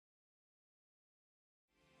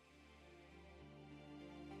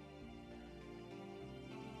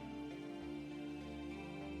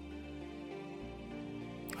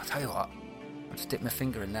tell you what, I'll stick my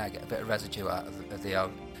finger in there, get a bit of residue out of the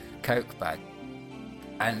old Coke bag.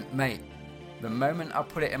 And mate, the moment I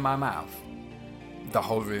put it in my mouth, the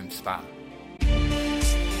whole room span.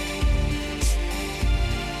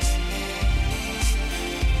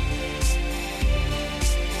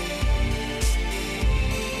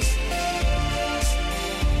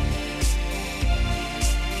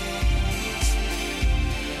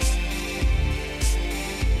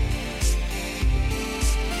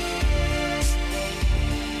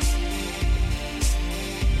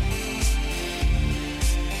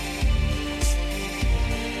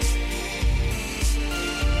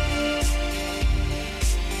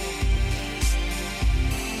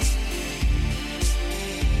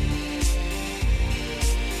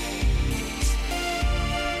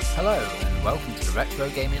 Hello and welcome to the Retro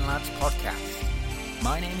Gaming Lads podcast.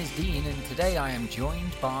 My name is Dean and today I am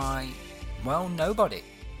joined by, well, nobody.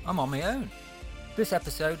 I'm on my own. This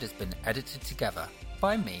episode has been edited together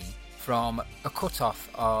by me from a cut-off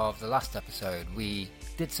of the last episode. We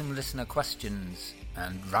did some listener questions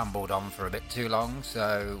and rambled on for a bit too long,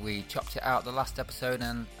 so we chopped it out the last episode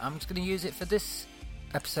and I'm just going to use it for this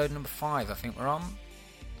episode number 5 I think we're on.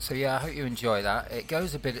 So yeah, I hope you enjoy that. It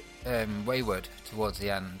goes a bit wayward towards the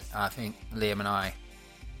end. I think Liam and I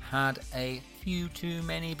had a few too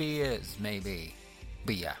many beers, maybe.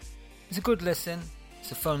 But yeah, it's a good listen.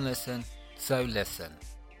 It's a fun listen. So listen.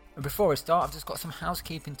 And before we start, I've just got some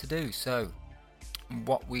housekeeping to do. So,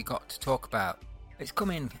 what we got to talk about. It's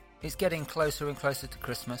getting closer and closer to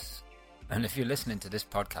Christmas. And if you're listening to this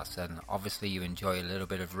podcast, then obviously you enjoy a little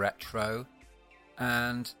bit of retro.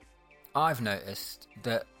 And I've noticed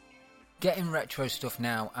that getting retro stuff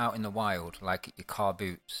now out in the wild, like at your car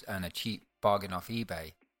boots and a cheap bargain off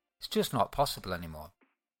eBay, it's just not possible anymore.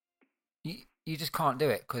 You just can't do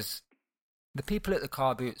it because the people at the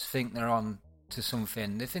car boots think they're on to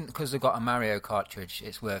something. They think because they've got a Mario cartridge,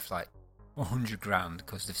 it's worth like 100 grand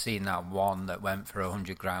because they've seen that one that went for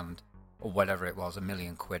 100 grand or whatever it was, £1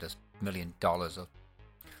 million or $1 million or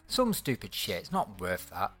some stupid shit. It's not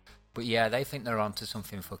worth that. But yeah, they think they're onto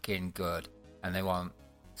something fucking good and they want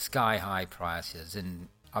sky high prices. And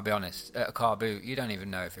I'll be honest, at a car boot, you don't even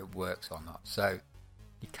know if it works or not. So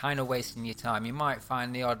you're kind of wasting your time. You might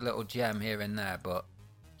find the odd little gem here and there, but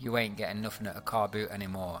you ain't getting nothing at a car boot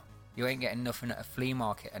anymore. You ain't getting nothing at a flea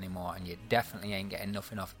market anymore. And you definitely ain't getting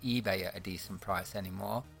nothing off eBay at a decent price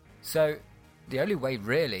anymore. So the only way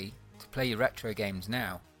really to play your retro games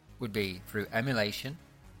now would be through emulation.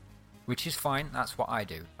 Which is fine, that's what I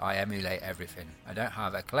do. I emulate everything. I don't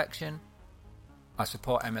have a collection. I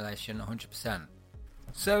support emulation 100%.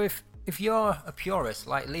 So if you're a purist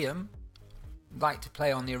like Liam, like to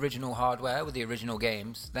play on the original hardware with the original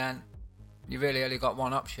games, then you really only got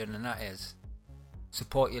one option, and that is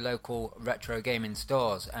support your local retro gaming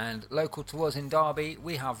stores. And local to us in Derby,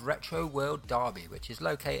 we have Retro World Derby, which is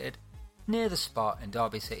located near the Spot in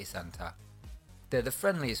Derby City Centre. They're the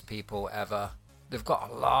friendliest people ever. They've got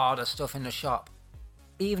a lot of stuff in the shop.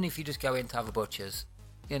 Even if you just go in to have a butcher's,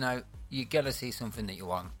 you know, you're going to see something that you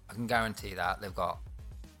want. I can guarantee that. They've got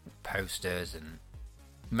posters and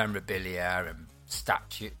memorabilia and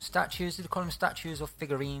statues. Do they call them statues or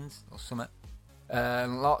figurines or something?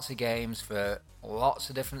 Lots of games for lots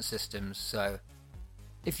of different systems. So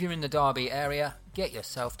if you're in the Derby area, get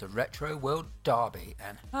yourself to Retro World Derby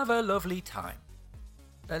and have a lovely time.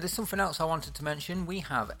 There's something else I wanted to mention. We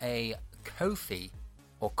have a Ko-fi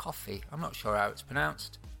or coffee, I'm not sure how it's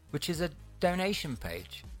pronounced, which is a donation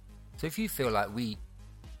page. So if you feel like we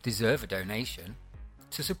deserve a donation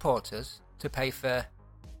to support us, to pay for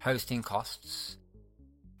hosting costs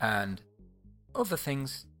and other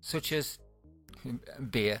things such as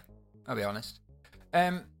beer, I'll be honest,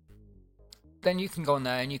 then you can go on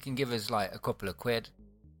there and you can give us like a couple of quid,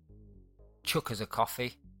 chuck us a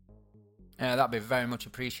coffee. That'd be very much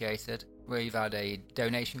appreciated. We've had a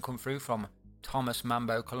donation come through from Thomas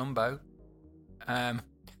Mambo Colombo.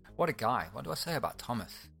 What a guy. What do I say about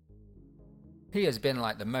Thomas? He has been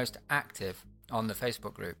like the most active on the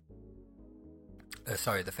Facebook group. The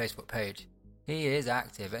Facebook page. He is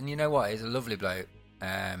active, and you know what? He's a lovely bloke.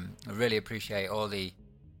 I really appreciate all the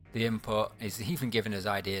input. He's even given us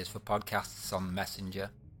ideas for podcasts on Messenger.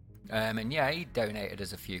 And yeah, he donated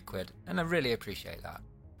us a few quid, and I really appreciate that.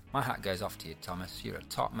 My hat goes off to you, Thomas. You're a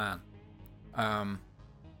top man.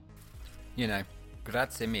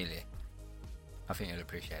 Grazie mille. I think you'll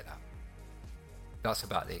appreciate that. That's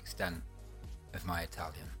about the extent of my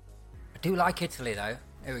Italian. I do like Italy though.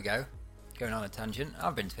 Here we go. Going on a tangent.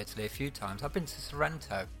 I've been to Italy a few times. I've been to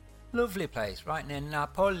Sorrento. Lovely place, right near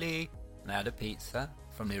Napoli. And I had a pizza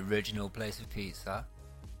from the original place of pizza.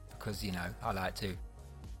 Because, I like to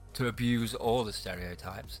to abuse all the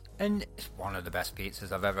stereotypes. And it's one of the best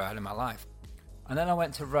pizzas I've ever had in my life. And then I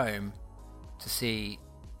went to Rome to see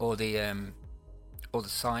all the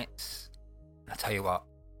sights. I tell you what,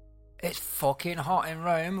 it's fucking hot in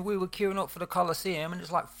Rome. We were queuing up for the Colosseum and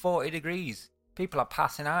it's like 40 degrees. People are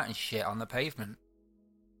passing out and shit on the pavement.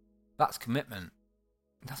 That's commitment.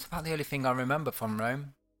 That's about the only thing I remember from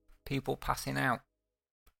Rome. People passing out.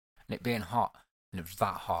 And it being hot. And it was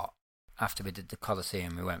that hot. After we did the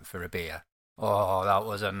Colosseum, we went for a beer. Oh, that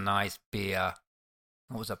was a nice beer.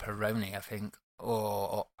 It was a Peroni, I think.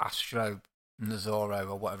 Or Astro Nazoro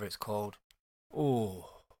or whatever it's called.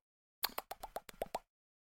 Oh.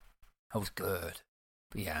 That was good.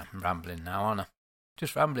 But yeah, I'm rambling now, aren't I?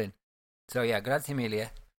 Just rambling. So yeah, grazie mille.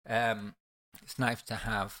 It's nice to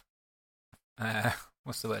have...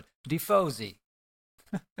 what's the word? Tifosi.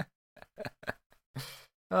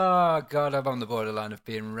 Oh, God, I'm on the borderline of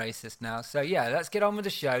being racist now. So, yeah, let's get on with the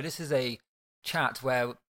show. This is a chat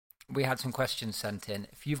where we had some questions sent in.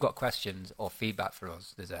 If you've got questions or feedback for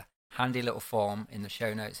us, there's a handy little form in the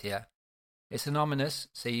show notes here. It's anonymous,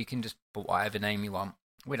 so you can just put whatever name you want.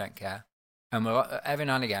 We don't care. And every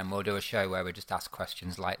now and again, we'll do a show where we just ask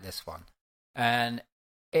questions like this one. And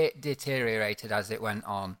it deteriorated as it went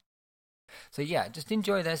on. So, yeah, just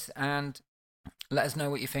enjoy this and let us know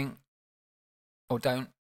what you think. Or don't.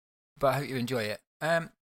 But I hope you enjoy it.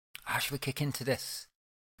 How should we kick into this?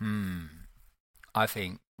 I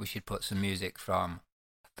think we should put some music from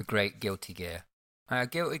the great Guilty Gear.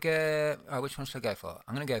 Guilty Gear... which one should I go for?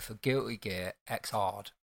 I'm going to go for Guilty Gear X-Hard.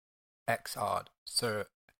 X-Hard. Sir.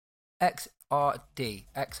 X-R-D.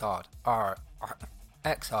 X-Hard. R.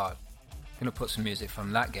 X-Hard. I'm going to put some music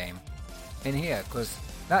from that game in here, because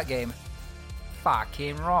that game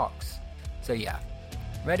fucking rocks. So yeah.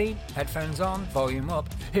 Ready? Headphones on, volume up.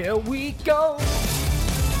 Here we go!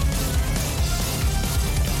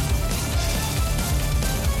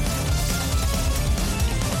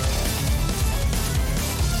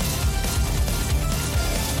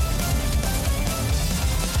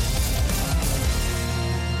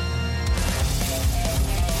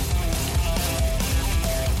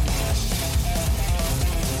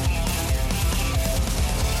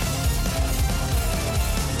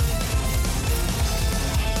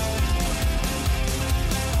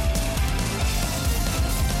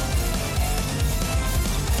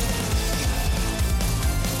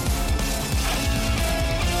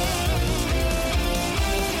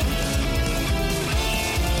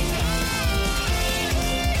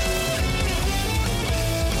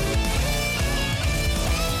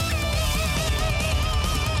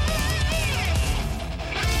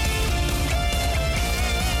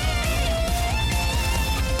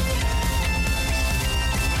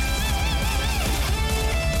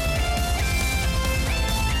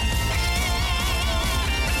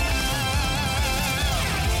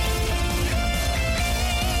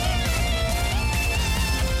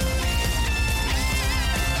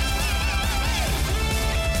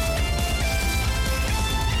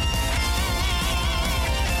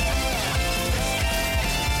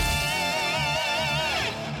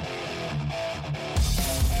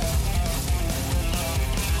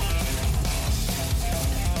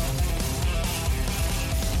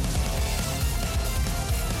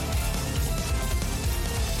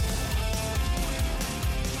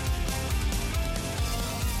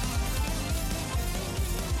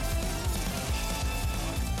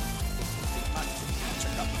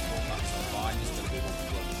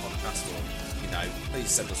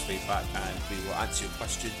 Send us feedback and we will answer your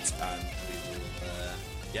questions and we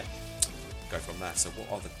will go from there. So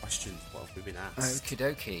what are the questions? What have we been asked? Okie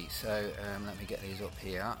dokie. So let me get these up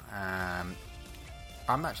here.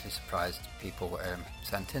 I'm actually surprised people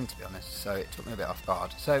sent in, to be honest, so it took me a bit off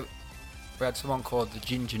guard. So we had someone called the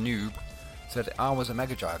Ginger Noob said, I was a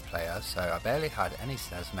Mega Drive player, so I barely had any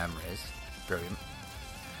SNES memories. Brilliant.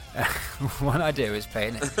 One I do is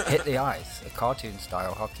playing Hit the Ice, a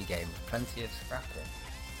cartoon-style hockey game with plenty of scrapping.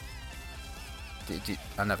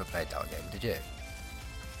 I never played that game, did you?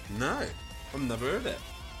 No, I've never heard it.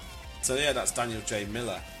 So yeah, that's Daniel J.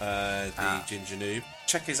 Miller, the Ginger Noob.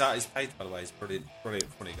 Check his out, his page, by the way, he's brilliant,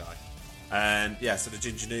 funny guy. And yeah, so the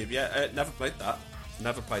Ginger Noob, never played that.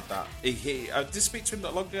 Never played that. I did speak to him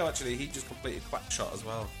not long ago, actually. He just completed Quackshot as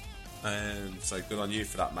well. So good on you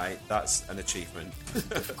for that, mate. That's an achievement.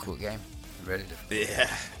 Difficult game. Really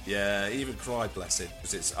difficult. Yeah. He even cried, bless him.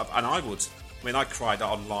 And I would. I mean, I cried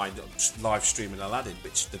online, live streaming Aladdin,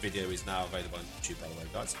 which the video is now available on YouTube, by the way,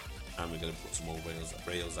 guys. And we're going to put some more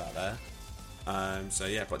reels out there. So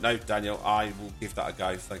yeah, but no, Daniel, I will give that a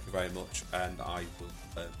go. Thank you very much, and I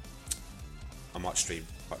will. I might stream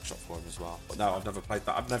quite shot for him as well. But no, I've never played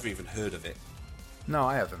that. I've never even heard of it. No,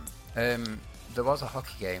 I haven't. There was a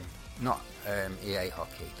hockey game, not EA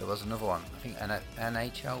hockey. There was another one. I think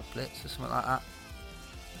NHL Blitz or something like that.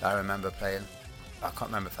 That I remember playing. I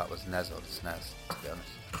can't remember if that was NES or the SNES, to be honest.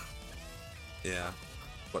 Yeah,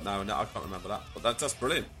 but no, I can't remember that. But that's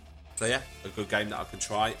brilliant. So yeah, a good game that I can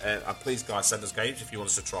try. And please, guys, send us games if you want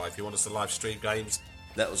us to try. If you want us to live stream games,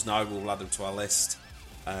 let us know. We'll add them to our list.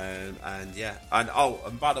 And yeah,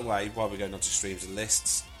 and by the way, while we're going on to streams and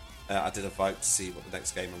lists, I did a vote to see what the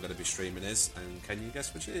next game I'm going to be streaming is. And can you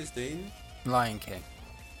guess which it is, Dean? Lion King.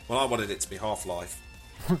 Well, I wanted it to be Half-Life,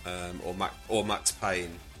 or Max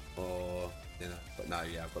Payne, or But no,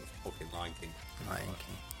 yeah, I've got the fucking Lion King. Lion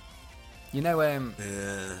King. You know,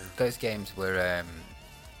 those games were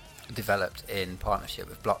developed in partnership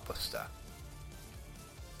with Blockbuster.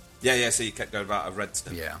 Yeah. So you kept going about a red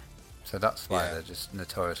stuff. Yeah. So that's why they're just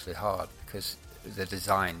notoriously hard, because they're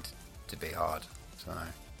designed to be hard. So.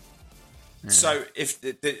 Yeah. So if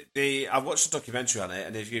I watched a documentary on it,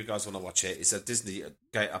 and if you guys want to watch it, it's a Disney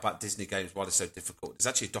about Disney games, why they're so difficult. There's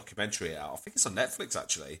actually a documentary out. I think it's on Netflix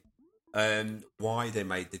actually. Why they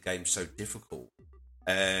made the game so difficult.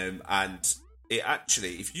 And it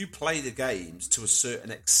actually, if you play the games to a certain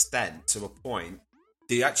extent, to a point,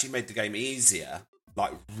 they actually made the game easier,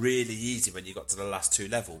 like really easy when you got to the last two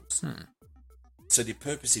levels. So they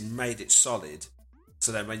purposely made it solid.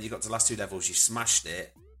 So then when you got to the last two levels, you smashed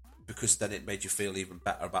it, because then it made you feel even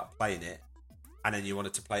better about playing it. And then you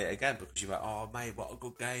wanted to play it again because you were like, oh, mate, what a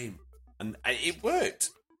good game. And it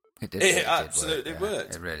worked. It absolutely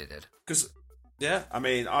worked. It really did. Because, yeah, I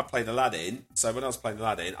mean, I played Aladdin. So when I was playing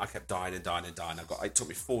Aladdin, I kept dying. It took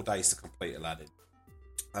me 4 days to complete Aladdin.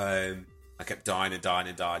 I kept dying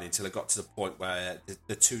until I got to the point where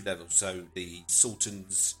the two levels, so the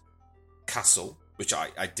Sultan's Castle, which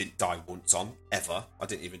I didn't die once on, ever. I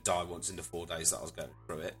didn't even die once in the 4 days that I was going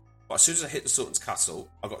through it. But as soon as I hit the Sultan's Castle,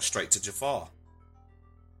 I got straight to Jafar.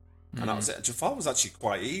 And that was it. Jafar was actually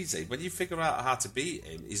quite easy. When you figure out how to beat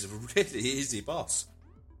him, he's a really easy boss.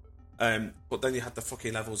 But then you had the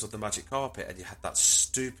fucking levels of the Magic Carpet, and you had that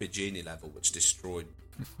stupid Genie level, which destroyed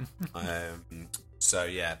me. So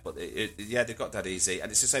yeah, but they got that easy. And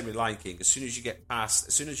it's the same with Lion King. As soon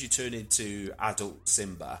as you turn into adult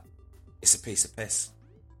Simba, it's a piece of piss.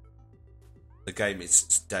 The game is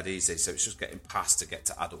dead easy, so it's just getting past to get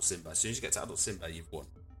to adult Simba. As soon as you get to adult Simba, you've won,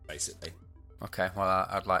 basically. Okay, well,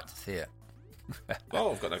 I'd like to see it.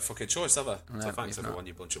 Well, I've got no fucking choice, have I? No, so thanks, everyone,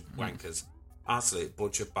 you bunch of wankers. Absolute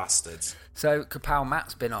bunch of bastards. So, Kapow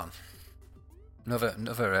Matt's been on.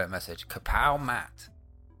 Another message. Kapow Matt.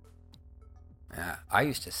 Yeah, I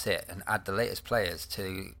used to sit and add the latest players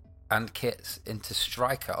and kits into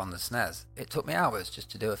Striker on the SNES. It took me hours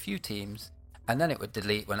just to do a few teams, and then it would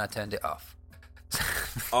delete when I turned it off.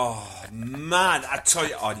 Oh, man, I tell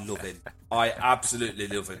you, I love him. I absolutely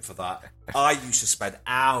love him for that. I used to spend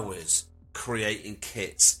hours creating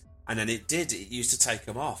kits, and then it used to take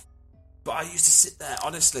them off. But I used to sit there,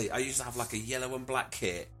 honestly, I used to have like a yellow and black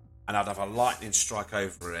kit, and I'd have a lightning strike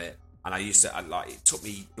over it, and it took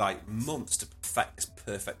me like months to perfect this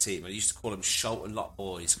perfect team. I used to call them Sholton Lot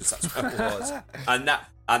Boys, because that's what it was. and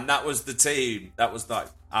that was the team. That was like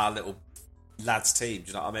our little lads team, do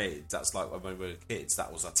you know what I mean? That's like when we were kids,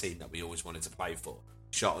 that was our team that we always wanted to play for.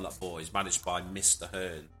 Sholton Lot Boys, managed by Mr.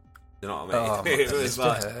 Hearn. You know what I mean? Oh, it was Mr.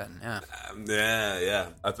 Like, Hearn, yeah. Yeah.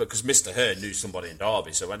 Because Mr. Hearn knew somebody in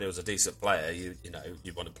Derby, so when there was a decent player, you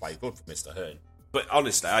want to play good for Mr. Hearn. But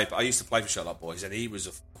honestly, I used to play for Sholton Lot Boys, and he was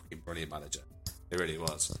a fucking brilliant manager. He really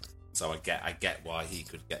was. So I get why he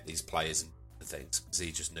could get these players and things, because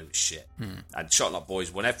he just knew his shit. And Sholton Lot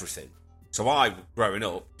Boys won everything. So I, growing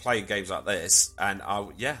up, playing games like this, and I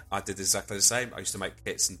did exactly the same. I used to make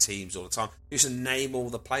kits and teams all the time. I used to name all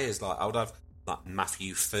the players. Like I would have like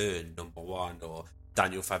Matthew Fern, number 1, or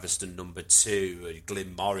Daniel Featherstone, number 2, or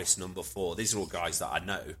Glyn Morris, number 4. These are all guys that I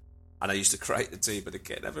know. And I used to create the team and the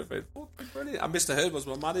kit and everything. Fucking brilliant. And Mr. Hearn was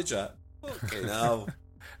my manager. Fucking hell.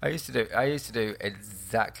 I used to do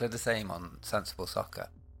exactly the same on Sensible Soccer.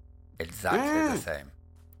 Exactly the same.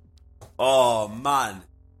 Oh, man.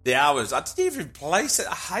 The hours. I didn't even play it.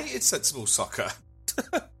 I hated Sensible Soccer.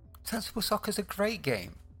 Sensible Soccer's a great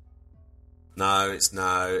game. No, it's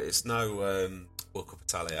no World Cup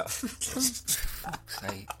Italia.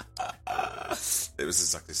 It was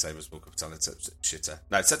exactly the same as World Cup Italia. Shitter.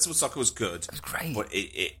 No, Sensible Soccer was good. It was great. But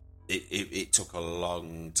it took a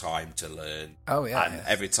long time to learn. Oh, yeah. And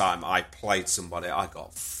every time I played somebody, I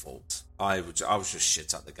got fucked. I was just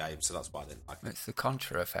shit at the game, so that's why I didn't like it. It's the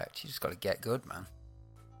Contra effect. You just got to get good, man.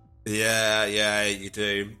 Yeah, you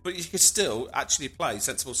do. But you can still actually play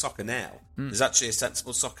sensible soccer now. There's actually a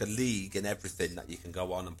sensible soccer league and everything that you can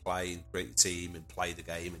go on and play and create a team and play the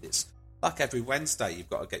game. And it's like every Wednesday, you've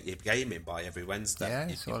got to get your game in by every Wednesday. Yeah,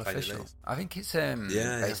 it's all official. I think it's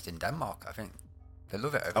based in Denmark. I think they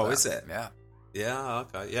love it over there. Oh, is it? Yeah. Yeah,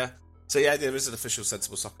 okay, yeah. So yeah, there is an official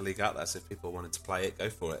sensible soccer league out there. So if people wanted to play it, go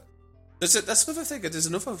for it. That's another thing. There's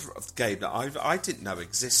another game that I didn't know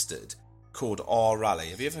existed called R Rally.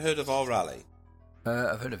 Have you ever heard of R Rally?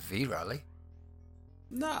 I've heard of V Rally.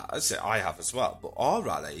 No, I have as well. But R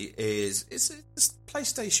Rally it's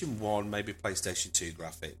PlayStation 1, maybe PlayStation 2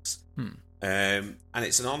 graphics. And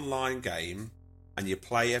it's an online game, and you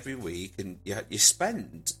play every week, and you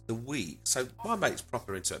spend the week. So my mate's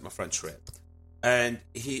proper into it, my friend Trip. And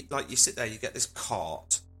you sit there, you get this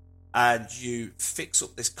cart, and you fix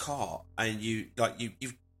up this cart, and you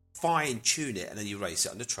fine tune it, and then you race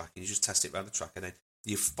it on the track, and you just test it around the track, and then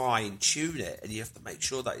you fine tune it, and you have to make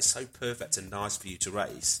sure that it's so perfect and nice for you to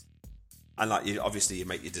race. And obviously you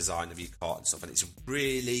make your design of your cart and stuff, and it's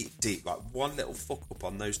really deep. Like one little fuck up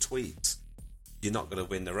on those tweaks, you're not going to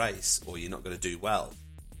win the race, or you're not going to do well.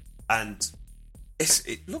 And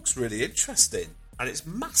it looks really interesting, and it's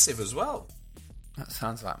massive as well. That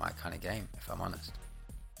sounds like my kind of game, if I'm honest.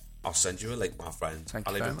 I'll send you a link, my friend.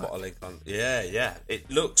 I'll even put a link on. Yeah.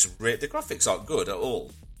 It looks the graphics aren't good at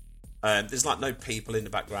all. There's like no people in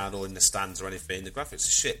the background or in the stands or anything. The graphics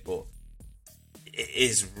are shit, but it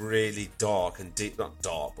is really dark and deep. Not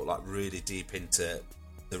dark, but like really deep into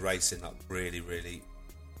the racing. Like really, really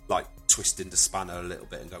like twisting the spanner a little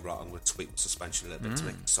bit and go, right, I'm going to tweak the suspension a little bit to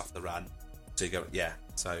make it softer run. So you go, yeah.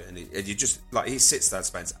 So and you just like he sits there and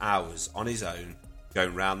spends hours on his own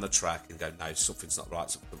going round the track and go, no, something's not right,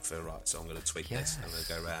 something doesn't feel right, so I'm going to tweak this. I'm going to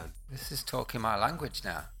go round. This is talking my language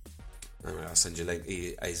now. Anyway, I'll send you a link.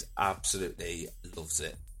 He absolutely loves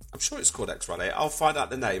it. I'm sure it's called X Rally. I'll find out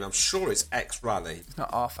the name. I'm sure it's X Rally. It's not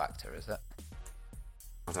R Factor, is it?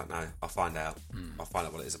 I don't know. I'll find out. I'll find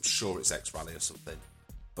out what it is. I'm sure it's X Rally or something.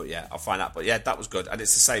 But yeah, I'll find out. But yeah, that was good. And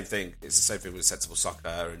it's the same thing. It's the same thing with sensible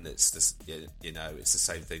soccer, and it's this. It's the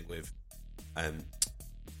same thing with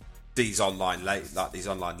these online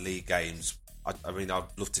league games. I mean, I'd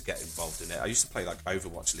love to get involved in it. I used to play like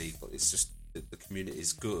Overwatch League, but it's just the community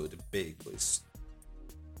is good and big, but it's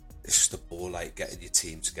just a ball like getting your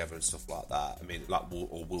team together and stuff like that. I mean, like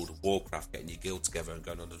World of Warcraft, getting your guild together and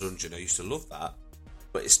going on a dungeon. I used to love that,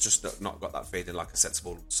 but it's just not got that feeling like a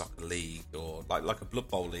sensible soccer league or like a Blood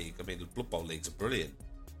Bowl league. I mean, the Blood Bowl leagues are brilliant.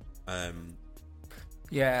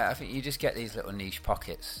 Yeah, I think you just get these little niche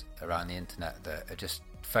pockets around the internet that are just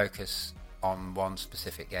focus on one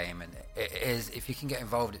specific game, and it is, if you can get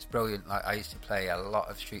involved, it's brilliant. Like I used to play a lot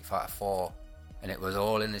of Street Fighter 4, and it was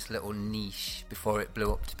all in this little niche before it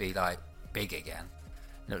blew up to be like big again,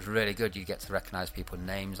 and it was really good. You get to recognise people's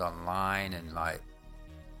names online and like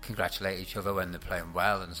congratulate each other when they're playing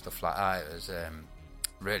well and stuff like that. It was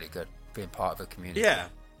really good being part of a community. Yeah,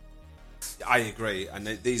 I agree, and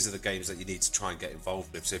these are the games that you need to try and get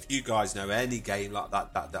involved with. So if you guys know any game like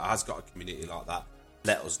that has got a community like that,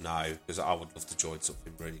 let us know, because I would love to join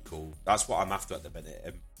something really cool. That's what I'm after at the minute.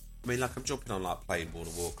 I mean, like I'm jumping on like playing World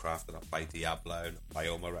of Warcraft, and I play Diablo and I play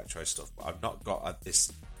all my retro stuff, but I've not got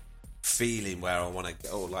this feeling where I want to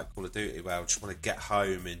get, or like Call of Duty, where I just want to get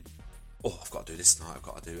home and I've got to do this tonight, I've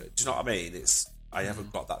got to do it. Do you know what I mean? I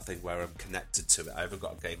haven't got that thing where I'm connected to it. I haven't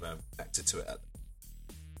got a game where I'm connected to it,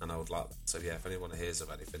 and I would like that. So yeah, if anyone hears of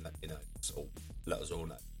anything, that let us all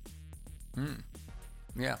know.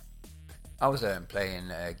 Yeah. I was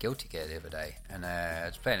playing Guilty Gear the other day, and I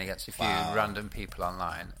was playing against a few random people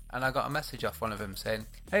online, and I got a message off one of them saying,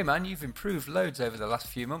 "Hey man, you've improved loads over the last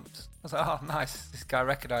few months." I was like, "Oh, nice, this guy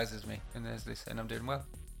recognises me, and there's this, and I'm doing well."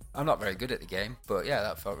 I'm not very good at the game, but yeah,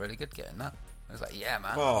 that felt really good getting that. I was like, "Yeah,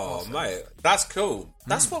 man." Oh, awesome. Mate, that's cool.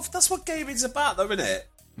 That's what gaming's about, though, isn't it?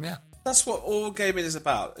 Yeah. That's what all gaming is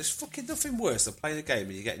about. There's fucking nothing worse than playing a game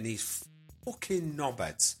and you're getting these fucking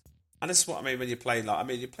knobheads. And this is what I mean when you play,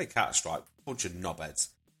 you play Counter-Strike, bunch of knobheads.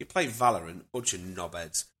 You play Valorant, bunch of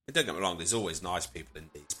knobheads. And don't get me wrong, there's always nice people in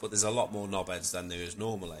these, but there's a lot more knobheads than there is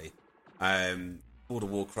normally. World of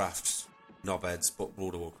Warcraft, knobheads, but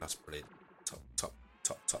World of Warcraft's brilliant.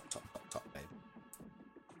 Top game.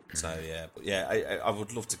 So yeah, but yeah, I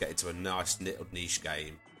would love to get into a nice little niche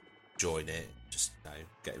game, join it, just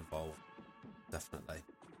get involved, definitely.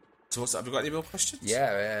 So have you got any more questions?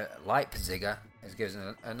 Yeah, Leipziger has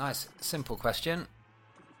given a nice, simple question.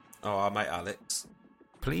 Oh, our mate Alex.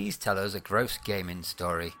 Please tell us a gross gaming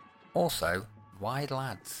story. Also, why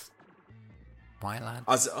lads? Why lads?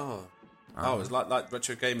 It's like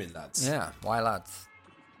retro gaming lads. Yeah, why lads?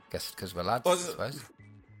 Guess because we're lads, I suppose.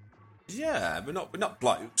 Yeah, we're not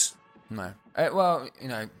blokes. No. Well,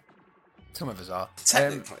 some of us are.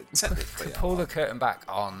 Technically, to pull the curtain back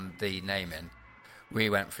on the naming, we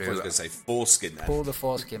went through. I was going to say foreskin then. Pull the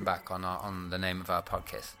foreskin back on the name of our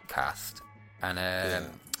podcast, and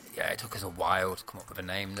it took us a while to come up with a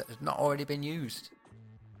name that has not already been used.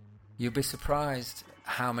 You'll be surprised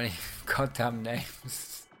how many goddamn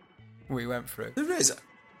names we went through. There is,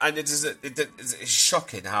 and it's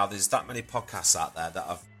shocking how there's that many podcasts out there that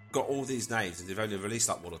have got all these names and they've only released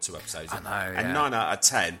like 1 or 2 episodes. I know, and 9 out of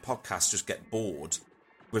 10 podcasts just get bored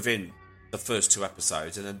within the first 2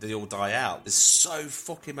 episodes and then they all die out. There's so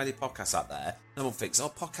fucking many podcasts out there. No one thinks,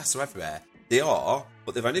 podcasts are everywhere. They are,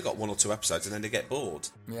 but they've only got 1 or 2 episodes and then they get bored.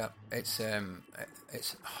 Yeah, it's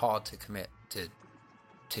hard to commit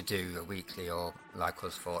to do a weekly or like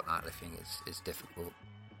us fortnightly thing. It's difficult.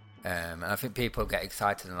 And I think people get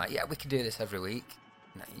excited and like, yeah, we can do this every week.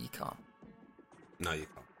 No, you can't. No, you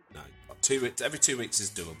can't. No, 2 weeks. Every 2 weeks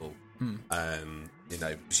is doable.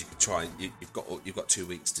 Because you can try. You've got 2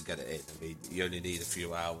 weeks to get it in. I mean, you only need a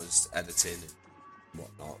few hours editing and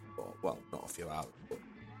whatnot. Well, not a few hours, but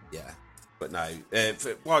yeah. But no.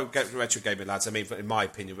 While we go to retro gaming, lads. I mean, in my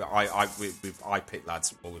opinion, I pick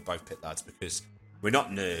lads. Well, we both pick lads because we're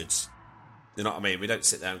not nerds. You know what I mean? We don't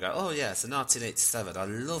sit there and go, oh, yeah, so 1987, I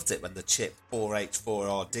loved it when the chip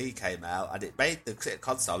 4H4RD came out and it made the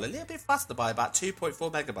console a little bit faster by about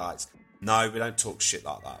 2.4 megabytes. No, we don't talk shit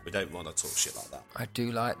like that. We don't want to talk shit like that. I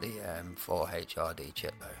do like the 4HRD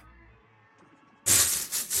chip,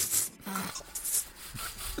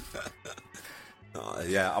 though.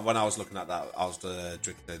 Yeah, when I was looking at that, I was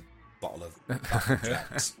drinking a bottle of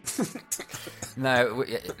Jacks. No,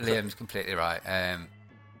 Liam's completely right.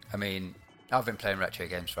 I mean, I've been playing retro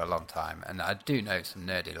games for a long time, and I do know some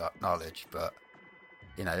nerdy knowledge, but,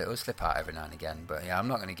 it will slip out every now and again. But, yeah, I'm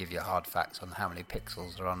not going to give you hard facts on how many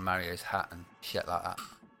pixels are on Mario's hat and shit like that.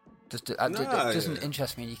 It doesn't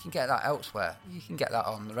interest me. You can get that elsewhere. You can get that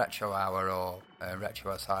on the Retro Hour or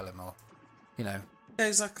Retro Asylum or, Yeah,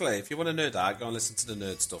 exactly. If you want to nerd out, go and listen to the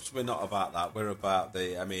nerd stuff. So we're not about that. We're about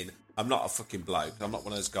I'm not a fucking bloke. I'm not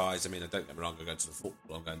one of those guys. Don't get me wrong, I go to the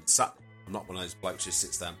football. I'm going to sat. I'm not one of those blokes who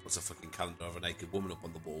sits there and puts a fucking calendar of a naked woman up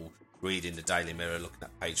on the wall, reading the Daily Mirror, looking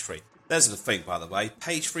at page 3. There's the thing, by the way.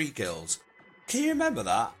 Page 3 girls. Can you remember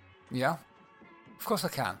that? Yeah. Of course I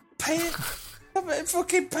can.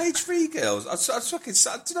 Fucking page 3 girls. I fucking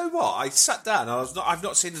sat. Do you know what? I sat down. I've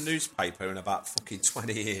not seen the newspaper in about fucking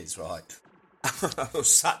 20 years, right? I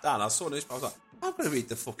sat down. I saw a newspaper. I was like, I'm going to read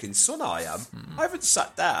the fucking Sun. I am. I haven't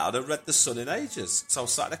sat down and read the Sun in ages. So I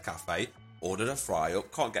sat in a cafe. Ordered a fry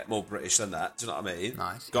up. Can't get more British than that. Do you know what I mean?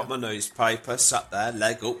 Nice. Got my newspaper, sat there,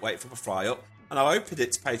 leg up, wait for my fry up. And I opened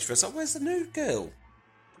it to page 3. I was like, where's the new girl?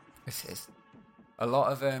 This is a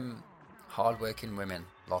lot of hard-working women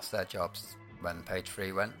lost their jobs when page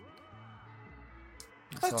 3 went.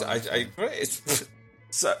 I agree.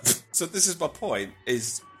 So this is my point,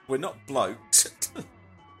 is we're not blokes.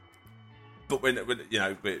 But we're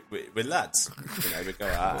lads. We go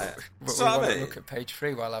out. We want to look at page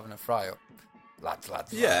 3 while having a fry up.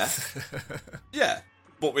 Lads. Yeah. Yeah.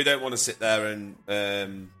 But we don't want to sit there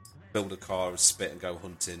and build a car and spit and go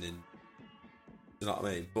hunting. And you know what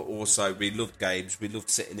I mean? But also, we loved games. We loved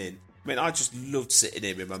sitting in. I just loved sitting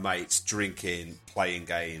in with my mates, drinking, playing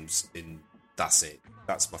games, and that's it.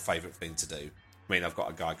 That's my favourite thing to do. I've got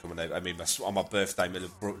a guy coming over. On my birthday, my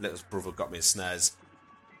little brother got me a SNES.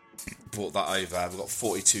 Brought that over. We've got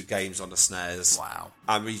 42 games on the SNES. Wow.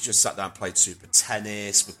 And we just sat down and played Super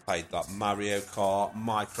Tennis. We played like Mario Kart,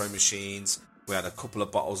 Micro Machines. We had a couple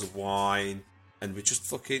of bottles of wine. And we just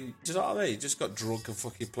fucking, do you know what I mean? Just got drunk and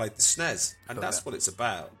fucking played the SNES. And that's what it's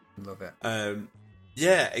about. Love it.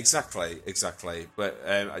 Yeah, exactly. But,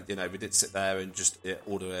 we did sit there and just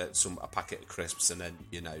order a packet of crisps and then,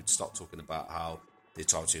 start talking about how the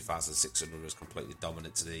Atari 2600 was completely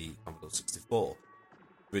dominant to the Commodore 64.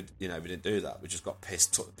 We didn't do that. We just got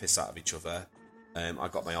took the piss out of each other. I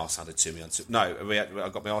got my arse handed to me on. I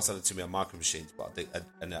got my arse handed to me on Micro Machines, but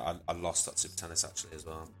I lost at Super Tennis actually as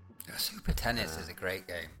well. Super Tennis is a great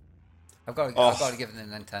game. I've got to give the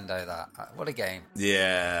Nintendo that. What a game!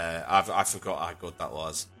 Yeah, I forgot how good that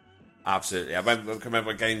was. Absolutely. I remember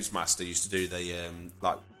when Games Master used to do the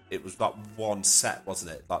it was like one set,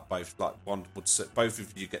 wasn't it? Both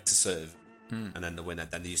of you get to serve. And then the winner,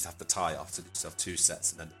 then they used to have the tie-off, so they used to have 2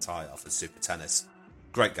 sets and then the tie-off in Super Tennis.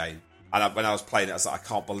 Great game. And when I was playing it, I was like, I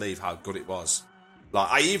can't believe how good it was.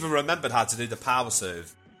 I even remembered how to do the power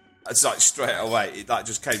serve. It's straight away, it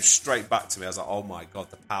just came straight back to me. I was like, oh my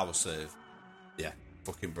God, the power serve. Yeah,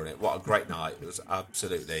 fucking brilliant. What a great night. It was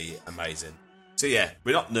absolutely amazing. So yeah,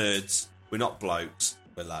 we're not nerds, we're not blokes,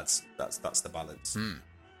 we're lads. That's the balance.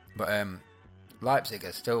 But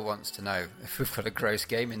Leipziger still wants to know if we've got a gross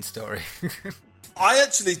gaming story. I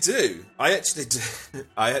actually do. I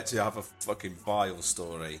actually have a fucking vile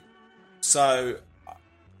story. So,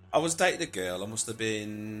 I was dating a girl. I must have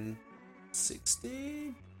been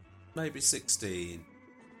 16, maybe 16.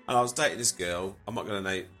 And I was dating this girl. I'm not going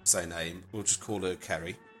to say name. We'll just call her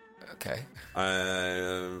Kerry. Okay.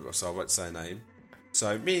 So I won't say her name.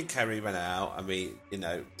 So me and Kerry went out, and we,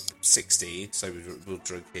 16. So we were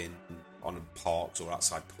drinking on parks or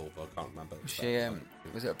outside pub. I can't remember.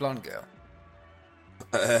 Was it a blonde girl?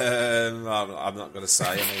 I'm not going to say.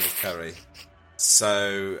 Her name was Kerry.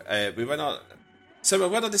 So we went on. So we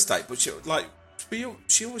went on this date, but she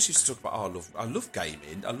always used to talk about, I love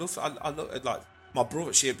gaming. I love like my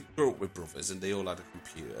brother. She grew up with brothers, and they all had a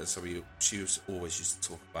computer. So she always used to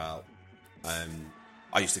talk about.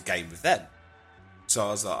 I used to game with them. So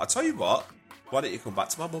I was like, I tell you what, why don't you come back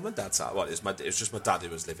to my mum and dad's house? Well, it was just my dad who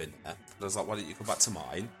was living there. And I was like, why don't you come back to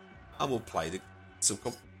mine, and we'll play some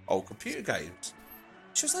old computer games.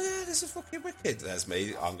 She was like, yeah, this is fucking wicked. There's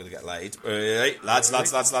me. I'm going to get laid. Right, lads.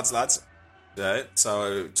 Yeah,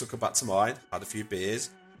 so I took her back to mine, had a few beers,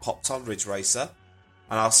 hopped on Ridge Racer,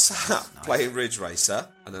 and I was sat playing Ridge Racer,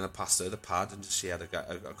 and then I passed her the pad, and she had a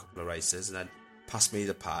couple of races, and then passed me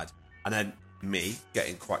the pad, and then me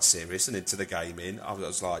getting quite serious and into the gaming. I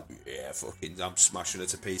was like, yeah, fucking, I'm smashing her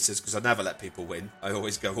to pieces, because I never let people win. I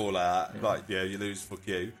always go all out, like, yeah, you lose, fuck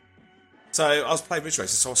you. So I was playing Ridge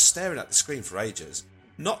Racer, so I was staring at the screen for ages,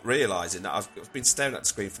 not realising that I've been staring at the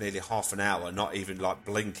screen for nearly half an hour, not even like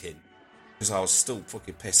blinking, because I was still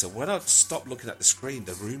fucking pissed. And when I stopped looking at the screen,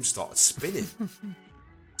 the room started spinning.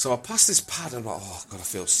 So I passed this pad, and I'm like, oh god, I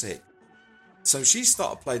feel sick. So she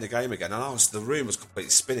started playing the game again, and the room was completely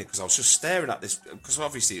spinning, because I was just staring at this, because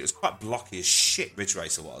obviously it was quite blocky as shit, Ridge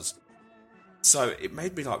Racer was. So it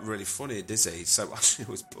made me like really funny and dizzy. So while she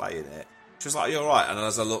was playing it, she was like, "Are you alright?" And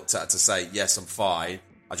as I looked at her to say, "Yes, I'm fine,"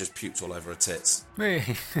 I just puked all over her tits. Me.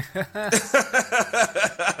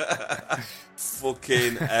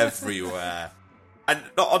 Fucking everywhere. And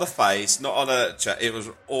not on her face, not on her chest, it was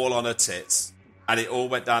all on her tits. And it all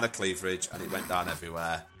went down her cleavage, and it went down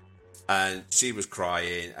everywhere. And she was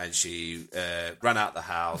crying, and she ran out the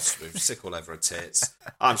house with sick all over her tits.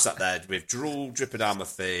 I'm sat there with drool dripping down my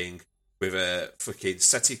thing, with a fucking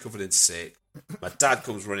settee covered in sick. My dad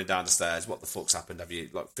comes running down the stairs. What the fuck's happened? Have you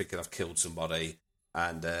thinking I've killed somebody?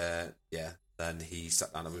 And then he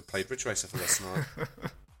sat down and we played Ridge Racer for the rest of the night.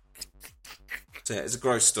 So yeah, it's a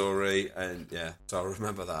gross story, and yeah, so I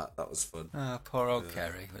remember that. That was fun. Oh, poor old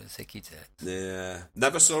Kerry with a sicky tit. Yeah,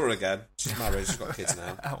 never saw her again. She's married. She's got kids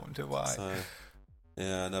now. I wonder why. So,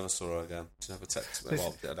 yeah, I never saw her again. She never texted me.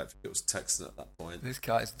 Well, I don't think it was texting at that point. This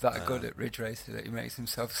guy's that good at Ridge Racer that he makes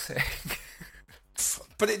himself sick.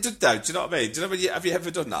 But it did though. Do you know what I mean? Do you know have you ever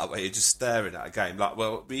done that where you're just staring at a game? Like,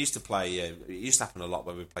 well, we used to play. It used to happen a lot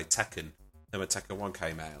when we played Tekken. Then when Tekken 1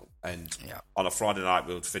 came out, and on a Friday night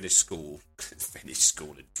we would finish school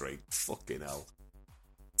and drink. Fucking hell.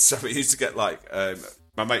 So we used to get like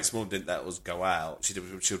my mate's mum didn't let us go out. She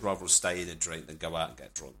would rather stay in and drink than go out and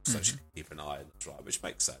get drunk, so she could keep an eye on the drive, which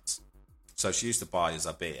makes sense. So she used to buy us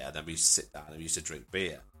a beer, and then we used to sit down and we used to drink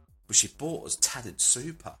beer. But she bought us Tenant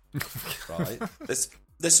Super, right?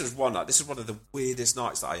 This is one of the weirdest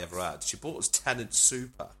nights that I ever had. She bought us Tenant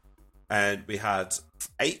Super, and we had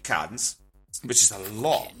 8 cans, which is a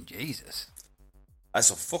lot. Jesus,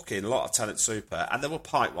 that's a fucking lot of Tenant Super, and there were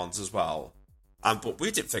pint ones as well. But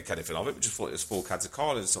we didn't think anything of it. We just thought it was 4 cans of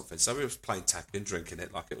Carling or something. So we was playing Tekken, drinking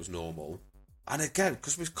it like it was normal. And again,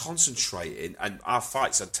 because we were concentrating, and our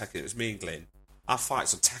fights on Tekken, it was me and Glyn. Our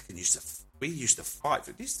fights on Tekken we used to fight.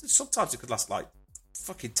 Sometimes it could last like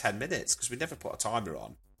fucking 10 minutes because we never put a timer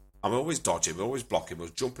on. And we're always dodging, we're always blocking, we're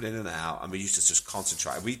jumping in and out, and we used to just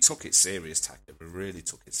concentrate. We took it serious, Tekken. We really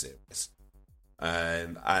took it serious.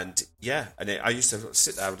 I used to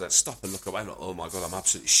sit there and stop and look away, like, oh my god, I'm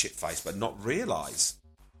absolutely shit-faced, but not realise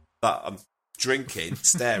that I'm drinking,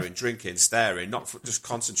 staring, not just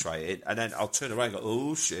concentrating, and then I'll turn around and go,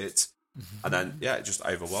 oh shit, and then it just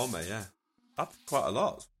overwhelmed me. Yeah, that's quite a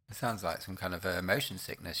lot. It sounds like some kind of motion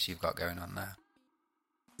sickness you've got going on there.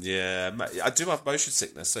 Yeah, I do have motion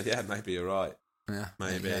sickness, so yeah, maybe you're right. Yeah,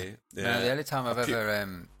 maybe. Yeah. No, the only time I've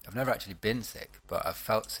never actually been sick, but I've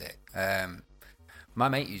felt sick. My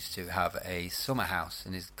mate used to have a summer house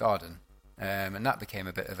in his garden, and that became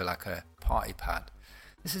a bit of a party pad.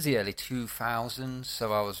 This is the early 2000s,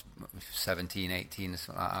 so I was 17, 18, or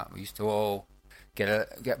something like that. We used to all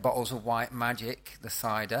get bottles of White Magic, the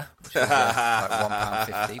cider, which was like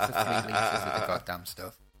 £1.50 for 3 litres of the goddamn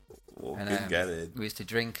stuff. We used to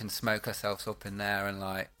drink and smoke ourselves up in there, and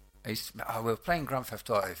we were playing Grand Theft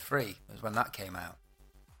Auto 3. Was when that came out.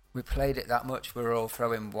 We played it that much. We were all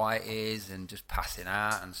throwing whiteys and just passing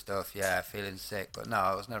out and stuff. Yeah, feeling sick. But no,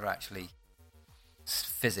 I was never actually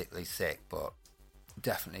physically sick, but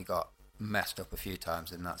definitely got messed up a few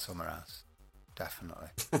times in that summer house. Definitely.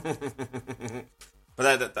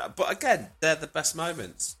 But again, they're the best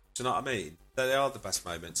moments. Do you know what I mean? They are the best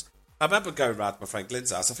moments. I remember going round to my friend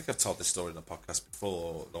Glenn's house. I think I've told this story in the podcast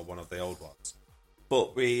before, or one of the old ones.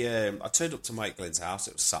 But I turned up to mate Glenn's house.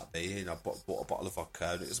 It was Saturday, and I bought a bottle of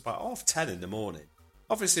vodka, and it was about 10:30 in the morning.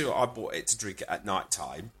 Obviously, I bought it to drink it at night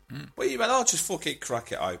time. But you went, just fucking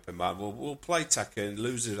crack it open, man. We'll play Tekken.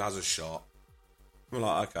 Loser has a shot. We're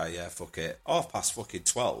like, okay, yeah, fuck it.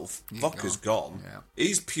 12:30. Vodka's gone. Yeah.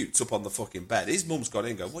 He's puked up on the fucking bed. His mum's gone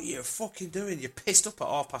in and go, what are you fucking doing? You're pissed up at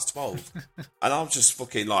 12:30. And I'm just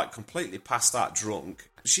fucking completely passed out drunk.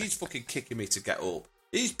 She's fucking kicking me to get up.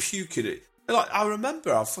 He's puking it. I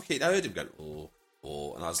remember I fucking heard him going,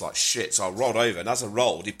 oh, and I was like, shit. So I rolled over, and as I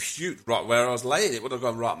rolled, he puked right where I was laying. It would have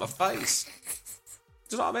gone right in my face.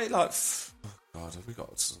 Do you know what I mean? Oh God, have we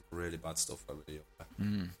got some really bad stuff over here?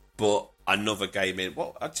 But another game in,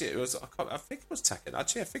 actually, it was, I think it was Tekken.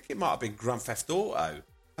 Actually, I think it might have been Grand Theft Auto.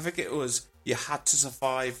 I think it was, you had to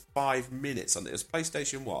survive 5 minutes on it. It was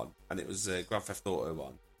PlayStation 1, and it was Grand Theft Auto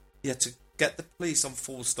 1. You had to get the police on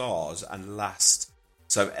 4 stars and last.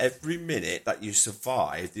 So every minute that you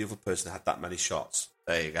survived, the other person had that many shots.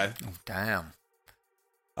 There you go. Oh, damn.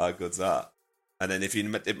 How good's that? And then if you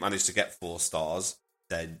didn't manage to get 4 stars,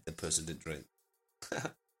 then the person didn't drink.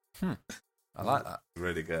 I like that.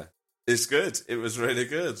 Really good. It's good. It was really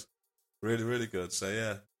good. Really, really good. So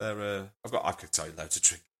yeah, I could tell you loads of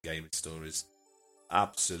drinking gaming stories.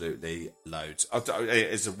 Absolutely loads.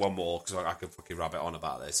 Is one more because I could fucking rabbit on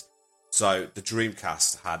about this. So the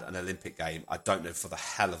Dreamcast had an Olympic game. I don't know for the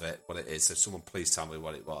hell of it what it is. So someone please tell me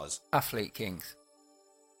what it was. Athlete Kings.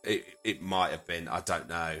 It might have been. I don't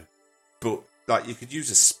know. But you could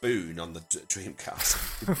use a spoon on the Dreamcast.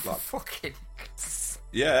 Fucking.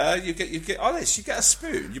 Yeah, you get honest. You get a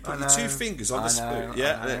spoon. You put your 2 fingers on the spoon.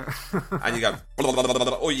 Yeah, and you go.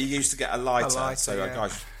 Or you used to get a lighter. Guys,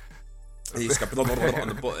 he used to go on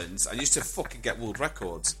the buttons. I used to fucking get world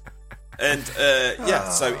records. And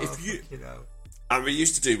so if you and we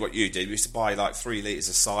used to do what you did, we used to buy 3 litres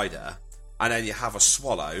of cider, and then you have a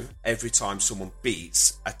swallow every time someone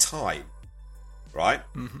beats a time, right?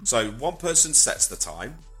 Mm-hmm. So one person sets the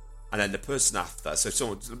time, and then the person after.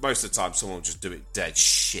 So most of the time, someone will just do it dead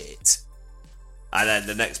shit, and then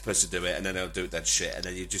the next person do it, and then they'll do it dead shit, and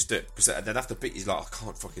then you just do it because then after beat, you're like, I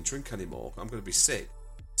can't fucking drink anymore. I'm going to be sick.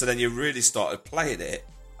 So then you really started playing it.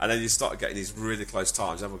 And then you started getting these really close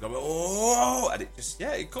times. Everyone going, oh! And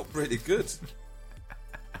it got really good.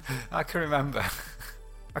 I can remember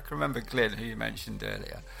Glenn, who you mentioned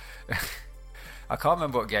earlier. I can't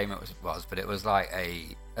remember what game it was, but it was like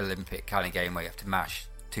a Olympic kind of game where you have to mash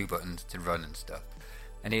 2 buttons to run and stuff.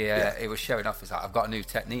 And he was showing off. He's like, I've got a new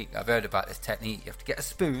technique. I've heard about this technique. You have to get a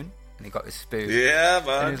spoon. And he got this spoon. Yeah,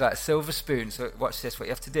 man. And he was like, silver spoon. So watch this, what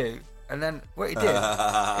you have to do. And then what he did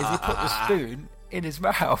is he put the spoon in his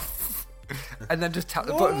mouth and then just tapped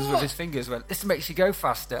the buttons with his fingers. Went, this makes you go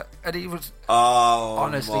faster. And he was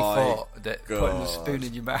honestly thought that putting the spoon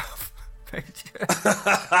in your mouth made you.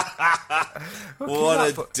 What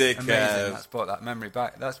a dickhead. Amazing. That's brought that memory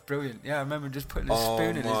back. That's brilliant. Yeah, I remember just putting a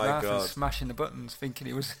spoon in his mouth and smashing the buttons, thinking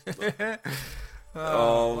he was.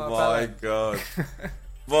 Oh my god.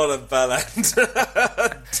 What a bell end.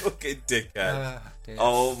 Fucking dickhead.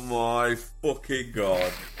 Oh my fucking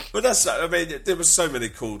god. But there were so many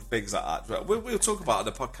cool things like that. We'll talk about on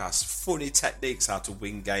the podcast funny techniques how to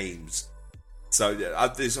win games. So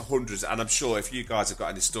there's hundreds, and I'm sure if you guys have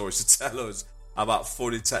got any stories to tell us about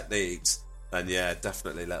funny techniques, then yeah,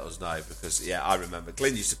 definitely let us know, because yeah, I remember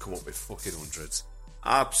Glenn used to come up with fucking hundreds.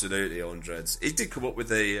 Absolutely hundreds. He did come up with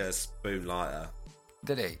the spoon lighter.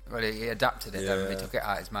 Did he? Well, he adapted it. Then he took it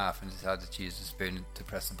out of his mouth and decided to use the spoon to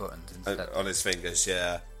press the buttons instead. On his fingers,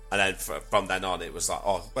 yeah. And then from then on, it was like,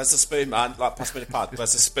 oh, where's the spoon, man? Pass me the pad.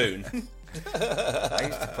 Where's the spoon? I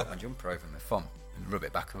used to put my jumper over my thumb and rub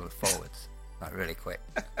it back and forwards, really quick.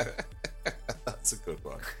 That's a good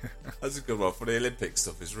one. That's a good one. For the Olympic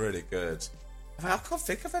stuff, is really good. I can't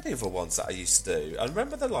think of any other ones that I used to do. I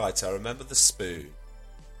remember the lighter. I remember the spoon.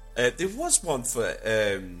 There was one for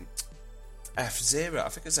F-Zero. I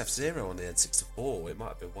think it was F-Zero on the N64. It might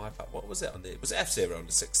have been Wipeout. What was it on the... Was it F-Zero on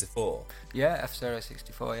the 64? Yeah, F-Zero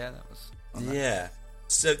 64, yeah, that was... Yeah.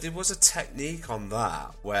 So there was a technique on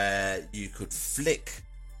that where you could flick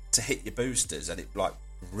to hit your boosters, and it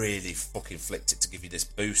really fucking flicked it to give you this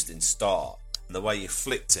boost in start. And the way you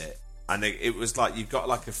flicked it, and it was like you got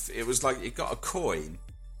you got a coin.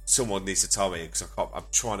 Someone needs to tell me because I'm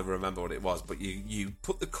trying to remember what it was. But you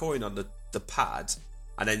put the coin on the pad,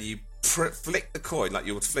 and then you flick the coin like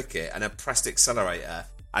you would flick it, and then press the accelerator,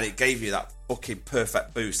 and it gave you that fucking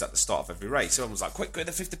perfect boost at the start of every race. Someone was like, "Quick, go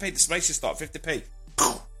to 50p. This race should start 50p."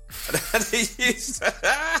 And then he used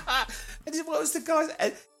and what was the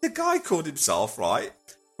guy? The guy called himself, right?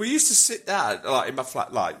 We used to sit down, like, in my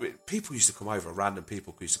flat, like, people used to come over, random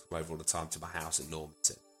people used to come over all the time to my house in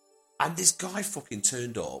Normanton. And this guy fucking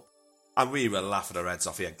turned up, and we were laughing our heads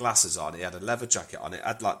off. He had glasses on, he had a leather jacket on, it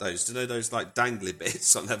had, like, those, like, dangly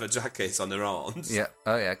bits on leather jackets on their arms? Yeah,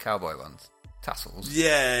 oh yeah, cowboy ones. Tassels.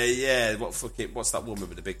 Yeah, what's that woman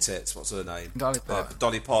with the big tits? What's her name? Dolly Parton.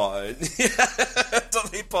 Dolly Parton.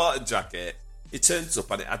 Dolly Parton jacket. He turns up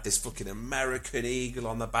and it had this fucking American eagle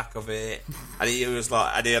on the back of it, and he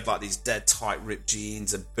had like these dead tight ripped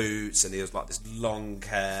jeans and boots, and he was like this long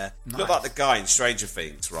hair. Nice. Looked like the guy in Stranger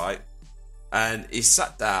Things, right? And he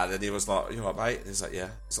sat down and he was like, "You all right, mate?" And he's like,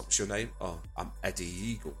 "Yeah." He's like, "What's your name?" "Oh, I'm Eddie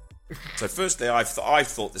Eagle." So firstly, I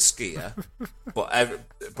thought the skier, but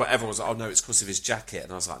everyone was like, "Oh no, it's because of his jacket,"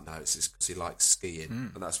 and I was like, "No, it's just because he likes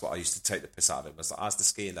skiing," and that's what I used to take the piss out of him. I was like, "How's the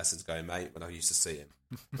skiing lessons going, mate?" When I used to see him,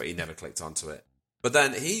 but he never clicked onto it. But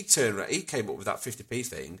then he came up with that 50p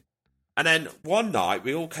thing, and then one night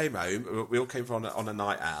we all came home. We all came on a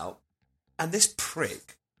night out, and this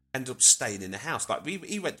prick ended up staying in the house. Like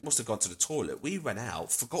must have gone to the toilet. We went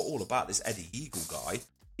out, forgot all about this Eddie Eagle guy.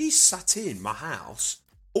 He sat in my house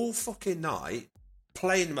all fucking night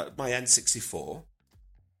playing my N64.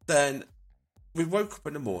 Then we woke up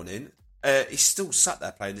in the morning. He still sat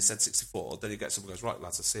there playing his N64. Then he gets up and goes, "Right,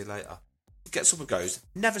 lads, I'll see you later." He gets up and goes,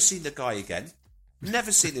 never seen the guy again.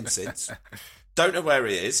 Never seen him since. Don't know where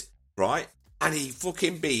he is, right? And he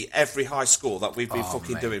fucking beat every high score that we've been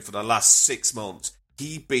doing for the last 6 months.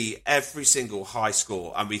 He beat every single high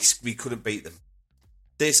score, and we couldn't beat them.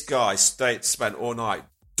 This guy spent all night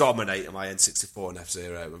dominating my N64 and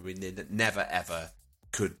F-Zero, and we never ever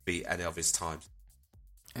could beat any of his times.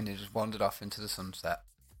 And he just wandered off into the sunset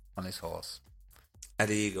on his horse.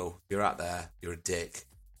 Eddie Eagle, you're out there. You're a dick.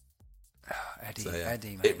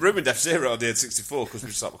 Eddie, mate. It ruined F-Zero on the N64 because we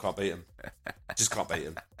just like, we can't beat him. Just can't beat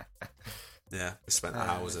him. Yeah, we spent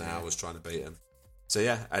hours and hours trying to beat him. So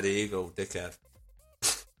yeah, Eddie Eagle, dickhead.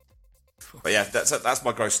 But yeah, that's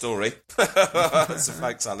my gross story. So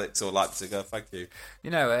thanks, Alex or Leipziger. Thank you.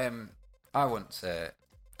 You know, I once,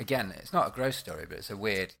 again, it's not a gross story, but it's a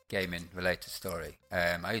weird gaming-related story.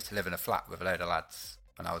 I used to live in a flat with a load of lads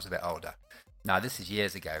when I was a bit older. Now, this is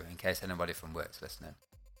years ago, in case anybody from work's listening.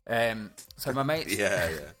 So my mates,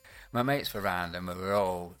 my mates were around, and we were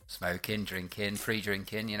all smoking, drinking, free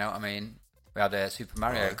drinking. You know what I mean? We had a Super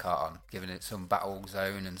Mario Kart on, giving it some battle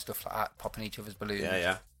zone and stuff like that, popping each other's balloons.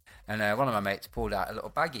 Yeah. And one of my mates pulled out a little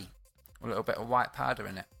baggie, with a little bit of white powder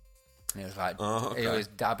in it, and he was like, he was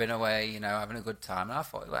dabbing away, you know, having a good time. And I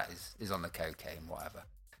thought, well, he's on the cocaine, whatever,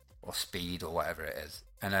 or speed, or whatever it is.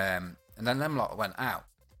 And then them lot went out,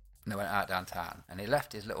 and they went out downtown, and he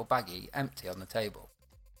left his little baggie empty on the table.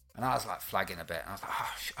 And I was like flagging a bit, and I was like,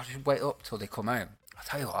 I should wait up till they come home. I'll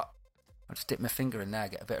tell you what, I'll just dip my finger in there,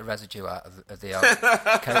 get a bit of residue out of the old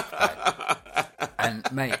coke bed.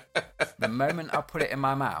 And mate, the moment I put it in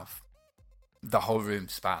my mouth, the whole room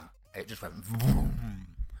span. It just went vroom,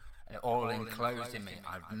 and it all enclosed in me.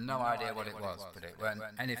 I have no idea what it was, but it weren't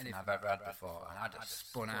anything I've ever had before. And I just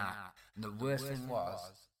spun out. And the worst thing was,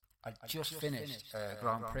 I just finished a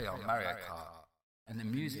Grand Prix on Mario Kart. And the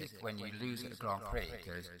music, when you lose at the Grand Prix,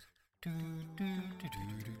 goes...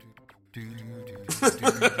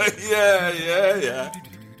 Yeah.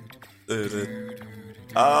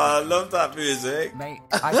 I love that music. Mate,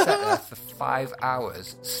 I sat there for 5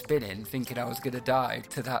 hours spinning, thinking I was going to die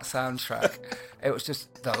to that soundtrack. It was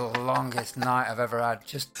just the longest night I've ever had.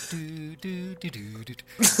 Just do. And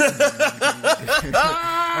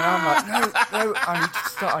I'm like, no, I need to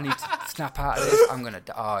stop. I need to snap out of this. I'm going to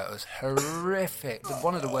die. Oh, it was horrific.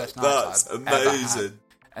 One of the worst nights I've ever had.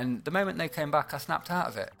 And the moment they came back, I snapped out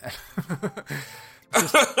of it.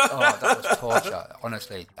 That was torture.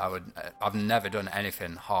 Honestly, I've never done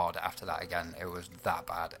anything hard after that again. It was that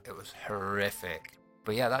bad. It was horrific.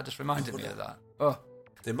 But yeah, that just reminded me of that. Oh,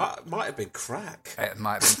 it might have been crack. It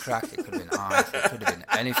might have been crack. It could have been ice. It could have been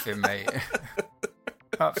anything, mate.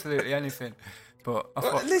 Absolutely anything. But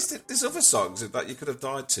at least there's other songs that you could have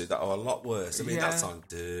died to that are a lot worse. I mean, that song.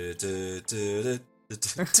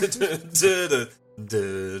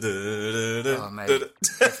 Oh, mate.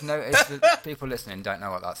 If the people listening don't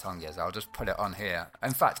know what that song is, I'll just put it on here.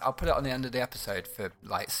 In fact, I'll put it on the end of the episode for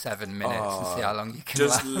like 7 minutes and see how long you can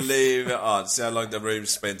just laugh. Leave it on. See how long the room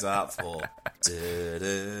spins out for. See,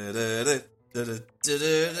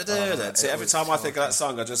 every time I think of that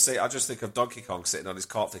song, I just think of Donkey Kong sitting on his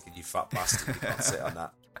cart, thinking, "You fat bastard, you can't sit on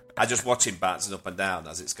that." I just watch him bouncing up and down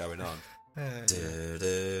as it's going on. Oh,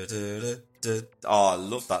 I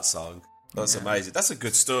love that song. That's amazing. That's a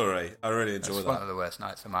good story. I really enjoy that. It's one of the worst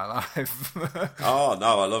nights of my life. Oh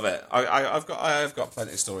no, I love it. I've got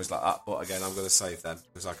plenty of stories like that, but again, I'm going to save them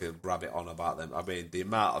because I can rabbit on about them. I mean, the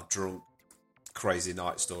amount of drunk, crazy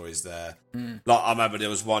night stories there. Like I remember there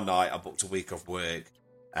was one night I booked a week off work,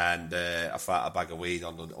 and I found a bag of weed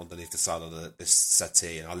underneath the side of this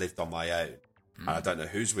settee, and I lived on my own. And I don't know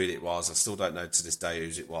whose weed it was. I still don't know to this day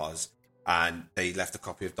whose it was. And they left a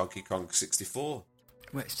copy of Donkey Kong 64.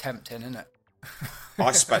 Well, it's tempting, isn't it?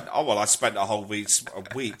 I spent a whole week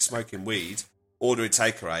smoking weed, ordering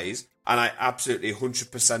takeaways, and I absolutely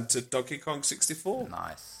 100%ed Donkey Kong 64.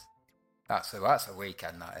 Nice. That's a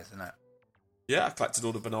weekend, that, isn't it? Yeah, I collected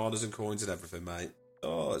all the bananas and coins and everything, mate.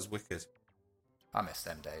 Oh, it's wicked. I miss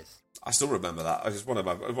them days. I still remember that. It was one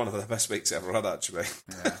of the best weeks I ever had, actually.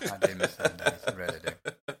 Yeah, I do miss them days. I really do.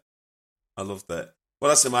 I loved it. Well,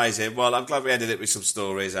 that's amazing. Well, I'm glad we ended it with some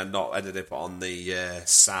stories and not ended it on the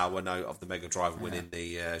sour note of the Mega Drive winning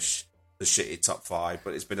the shitty top 5.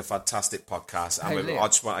 But it's been a fantastic podcast. And Hey, I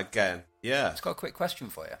just want again, I've just got a quick question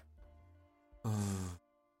for you.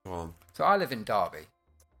 Go on. So I live in Derby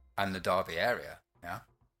and the Derby area, yeah?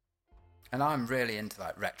 And I'm really into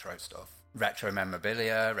like retro stuff. Retro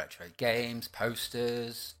memorabilia, retro games,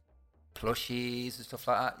 posters, plushies and stuff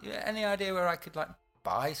like that. Yeah, any idea where I could like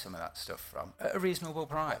buy some of that stuff from at a reasonable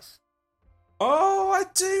price? Oh, I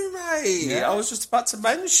do, mate. Yeah. I was just about to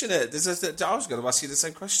mention it. I was going to ask you the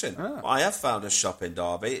same question. Oh. I have found a shop in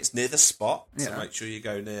Derby. It's near the Spot, so Yeah. make sure you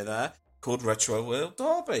go near there. Called Retro World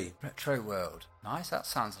Derby. Retro World. Nice, that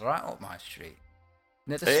sounds right up my street.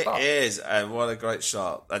 Near the It Spot. is, and what a great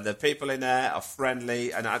shop. And the people in there are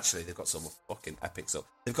friendly, and actually they've got some fucking epic stuff.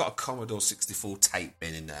 They've got a Commodore 64 tape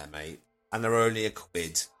bin in there, mate, and they're only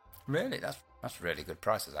 £1. Really? That's really good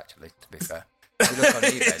prices, actually, to be fair. If you look on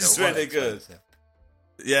eBay, It's they're well really good. expensive.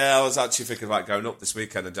 Yeah, I was actually thinking about going up this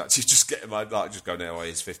weekend and actually just getting just going, oh,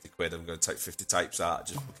 here's 50 quid, I'm going to take 50 tapes out,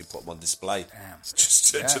 just fucking put them on display. Damn.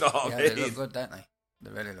 Just, do you know what I mean? They look good, don't they?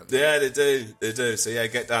 They really look good. Yeah, they do. So yeah,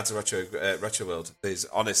 get down to Retro World. There's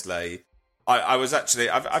honestly,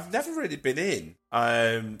 I've never really been in,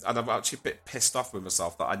 and I'm actually a bit pissed off with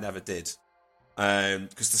myself that I never did,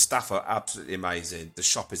 because the staff are absolutely amazing, the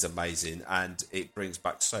shop is amazing, and it brings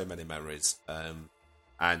back so many memories.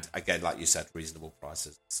 And again, like you said, reasonable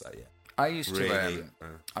prices. So yeah. I used Really, to.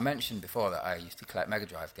 I mentioned before that I used to collect Mega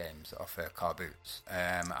Drive games off car boots,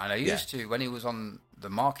 and I used to when he was on the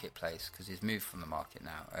marketplace, because he's moved from the market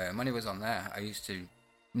now. When he was on there, I used to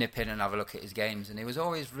nip in and have a look at his games, and he was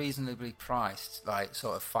always reasonably priced, like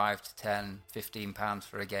sort of £5 to £10, £15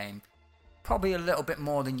 for a game. Probably a little bit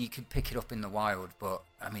more than you could pick it up in the wild, but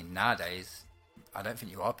I mean nowadays, I don't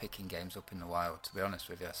think you are picking games up in the wild, to be honest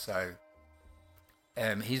with you. So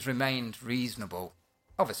he's remained reasonable.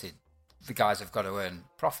 Obviously, the guys have got to earn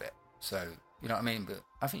profit, so you know what I mean. But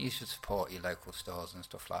I think you should support your local stores and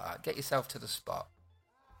stuff like that. Get yourself to the Spot.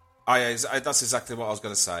 That's exactly what I was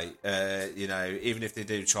going to say. Even if they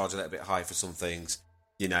do charge a little bit high for some things,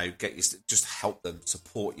 just help them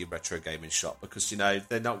support your retro gaming shop, because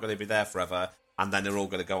they're not going to be there forever, and then they're all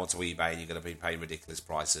going to go onto eBay and you're going to be paying ridiculous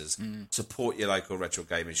prices. Support your local retro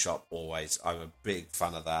gaming shop always. I'm a big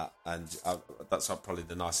fan of that, and that's probably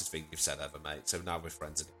the nicest thing you've said ever, mate. So now we're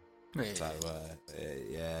friends again. Really? So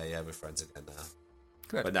we're friends again now.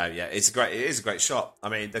 Good. But no, yeah, it is a great shop. I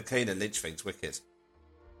mean, the Kane and Lynch thing's wicked.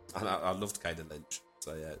 And I loved Kane and Lynch.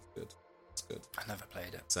 So yeah, it's good. It's good. I never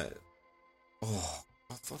played it. So,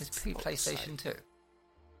 It's PlayStation 2.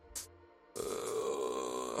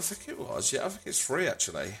 I think it was. Yeah, I think it's free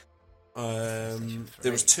actually. PlayStation 3,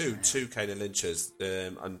 There was two Kane and Lynches,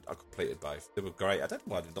 and I completed both. They were great. I don't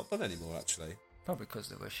know why they've not done anymore actually. Probably because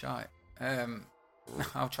they were shy.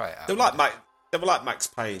 I'll try it out. They were like Max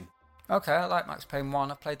Payne. Okay, I like Max Payne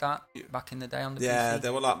 1. I played that back in the day on the Yeah, PC. they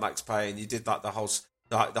were like Max Payne. You did like the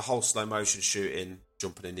whole slow motion shooting,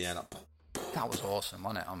 jumping in the air. That was awesome,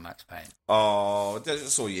 wasn't it, on Max Payne? Oh,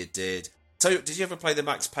 that's all you did. So, did you ever play the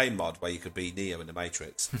Max Payne mod where you could be Neo in the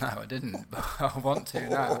Matrix? No, I didn't, but I want to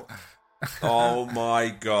now. Oh my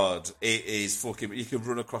god, it is fucking. You could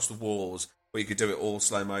run across the walls, but you could do it all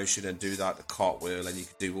slow motion and do like the cartwheel, and you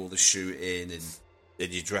could do all the shooting, and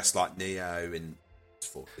then you dress like Neo, and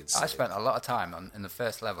fucking I sick. spent a lot of time in the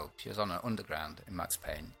first level. She was on an underground in Max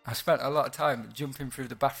Payne. I spent a lot of time jumping through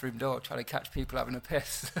the bathroom door trying to catch people having a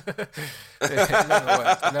piss. It never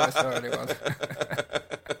worked. I never saw anyone.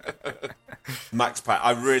 Max Payne.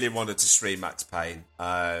 I really wanted to stream Max Payne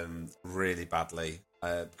really badly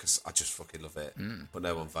because I just fucking love it. But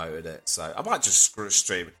no one voted it. So I might just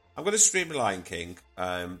stream it. I'm going to stream Lion King,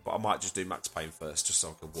 but I might just do Max Payne first, just so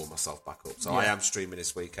I can warm myself back up. So I am streaming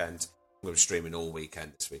this weekend. I'm going to be streaming all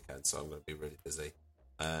weekend this weekend, so I'm going to be really busy.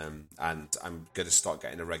 And I'm going to start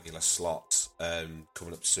getting a regular slot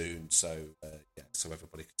coming up soon, so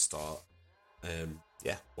everybody can start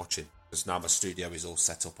watching. Because now my studio is all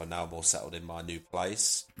set up, and now I'm all settled in my new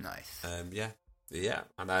place. Nice. Yeah,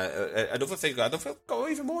 and another thing, I've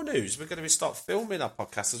got even more news. We're going to start filming our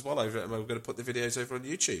podcast as well over it, and we're going to put the videos over on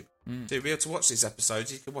YouTube. So you'll be able to watch these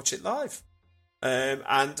episodes. You can watch it live.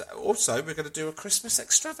 And also, we're going to do a Christmas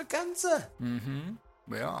extravaganza. Mm-hmm.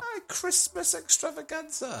 We are. A Christmas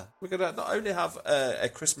extravaganza. We're going to not only have a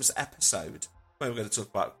Christmas episode, where we're going to talk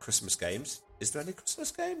about Christmas games. Is there any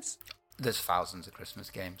Christmas games? There's thousands of Christmas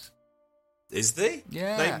games. Is there?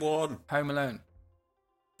 Yeah. Name one. Home Alone.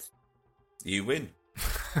 You win.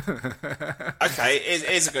 Okay,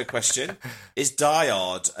 here's a good question. Is Die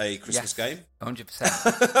Hard a Christmas game?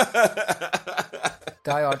 100%.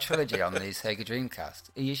 Die Hard trilogy on the Sega Dreamcast.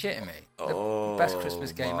 Are you shitting me? The best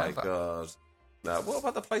Christmas game ever. Oh my god. Now, what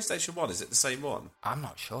about the PlayStation 1? Is it the same one? I'm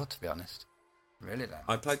not sure, to be honest. Really don't.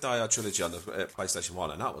 I played Die Hard trilogy on the PlayStation 1,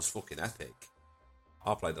 and that was fucking epic.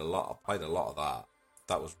 I played a lot of that.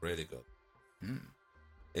 That was really good.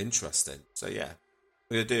 Interesting. So yeah.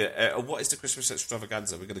 We're going to do it. What is the Christmas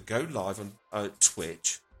extravaganza? We're going to go live on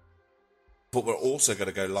Twitch, but we're also going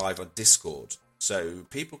to go live on Discord. So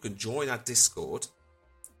people can join our Discord.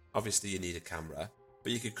 Obviously, you need a camera,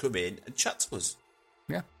 but you can come in and chat to us.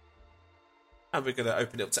 Yeah. And we're going to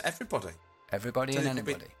open it up to everybody. Everybody and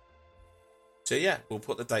anybody. So yeah, we'll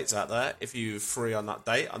put the dates out there. If you're free on that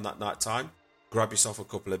date, on that night time, grab yourself a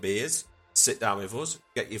couple of beers. Sit down with us,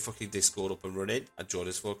 get your fucking Discord up and running, and join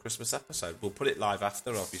us for a Christmas episode. We'll put it live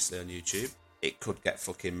after, obviously, on YouTube. It could get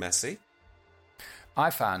fucking messy. I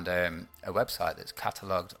found a website that's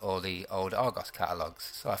catalogued all the old Argos catalogues,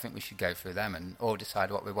 so I think we should go through them and all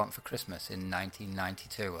decide what we want for Christmas in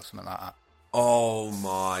 1992 or something like that. Oh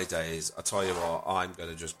my days. I tell you what, I'm going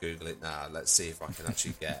to just Google it now. Let's see if I can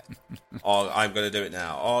actually get... I'm going to do it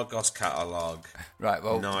now. Argos catalogue. Right,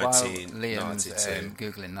 well, while Liam's 1992.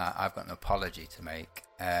 Googling that, I've got an apology to make.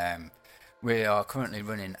 We are currently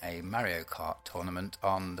running a Mario Kart tournament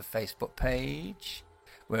on the Facebook page.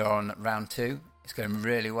 We're on round 2. It's going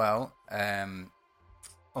really well.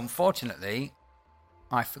 Unfortunately,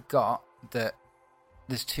 I forgot that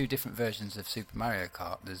there's 2 different versions of Super Mario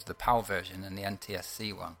Kart. There's the PAL version and the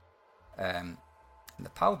NTSC one. And the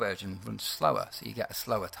PAL version runs slower, so you get a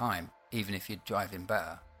slower time, even if you're driving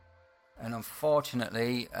better. And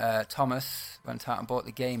unfortunately, Thomas went out and bought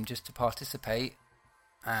the game just to participate,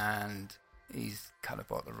 and he's kind of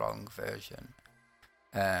bought the wrong version.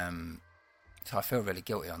 So I feel really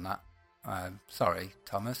guilty on that. Sorry,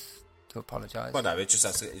 Thomas, to apologise. Well, no, it just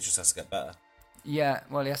has to get better. Yeah,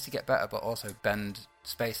 well, he has to get better, but also bend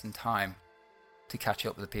space and time to catch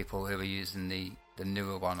up with the people who are using the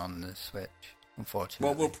newer one on the Switch,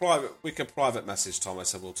 unfortunately. Well, we can private message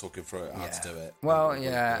Thomas and we'll talk him through how to do it. Well,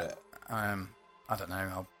 yeah, I don't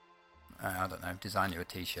know. I don't know, design you a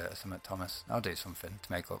T-shirt or something, Thomas. I'll do something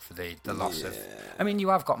to make up for the loss of... I mean, you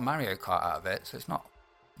have got Mario Kart out of it, so it's not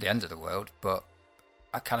the end of the world, but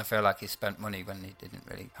I kind of feel like he spent money when he didn't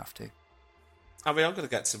really have to. I mean, I'm going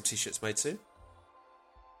to get some T-shirts made too,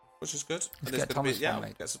 which is good. Get some T-shirts made. Yeah,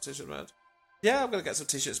 I'm going to get some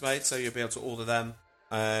T-shirts made, so you'll be able to order them.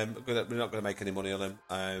 We're not going to make any money on them,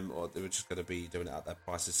 or we're just going to be doing it at their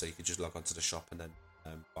prices, so you can just log onto the shop and then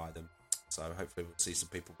buy them. So hopefully we'll see some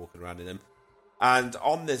people walking around in them. And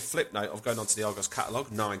on the flip note of going onto the Argos catalogue,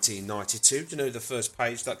 1992, do you know the first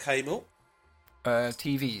page that came up?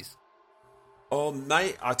 TVs. Oh,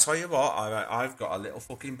 mate, I tell you what, I've got a little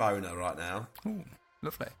fucking boner right now. Ooh,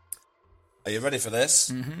 lovely. Are you ready for this?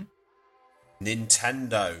 Mm-hmm.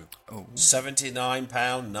 Nintendo. Oh.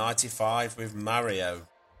 £79.95 with Mario.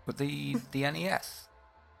 But the NES?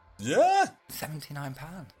 Yeah.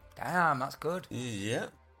 £79. Damn, that's good. Yeah.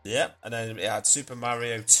 And then it had Super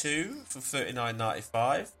Mario 2 for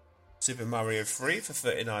 $39.95. Super Mario 3 for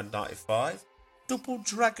 $39.95. Double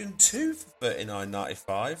Dragon 2 for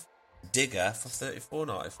 $39.95. Digger for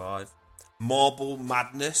 $34.95. Marble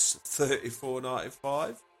Madness,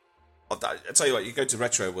 $34.95. I tell you what, you go to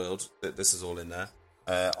Retro World, this is all in there.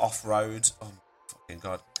 Off-Road, oh fucking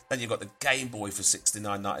god. Then you've got the Game Boy for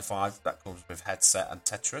 $69.95. That comes with headset and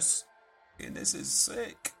Tetris. And this is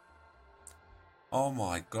sick. Oh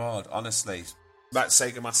my god, honestly. That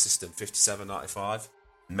Sega Master System, $57.95.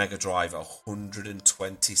 Mega Drive,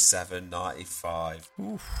 $127.95.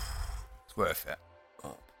 Oof. It's worth it.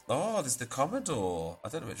 Oh, there's the Commodore. I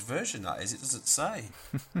don't know which version that is. It doesn't say.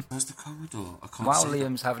 Where's the Commodore? I can't While see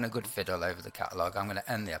Liam's having a good fiddle over the catalogue, I'm going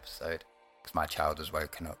to end the episode because my child has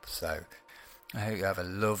woken up. So I hope you have a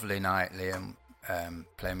lovely night, Liam.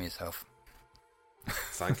 Playing with yourself.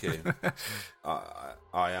 Thank you.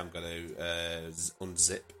 I am going to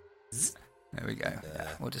unzip. There we go.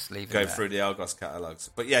 We'll just leave it Go there. through the Argos catalogues.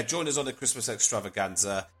 But yeah, join us on the Christmas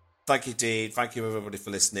extravaganza. Thank you, Dean. Thank you, everybody,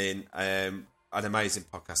 for listening. An amazing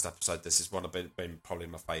podcast episode. This is one I've been probably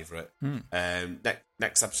my favourite.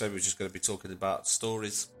 Next episode, we're just going to be talking about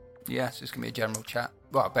stories. Yeah, it's just going to be a general chat.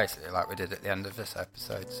 Well, basically like we did at the end of this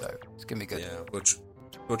episode, so it's going to be good. Yeah,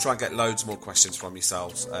 we'll try and get loads more questions from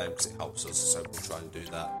yourselves because it helps us, so we'll try and do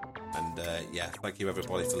that. And yeah, thank you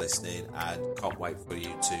everybody for listening, and can't wait for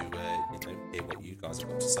you to hear what you guys have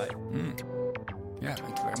got to say. Yeah,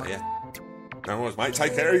 thank you very much. Yeah, no worries, mate.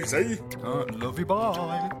 Take care, easy. Love you,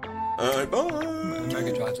 bye. Bye.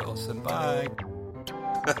 Mega Drive's awesome. Bye.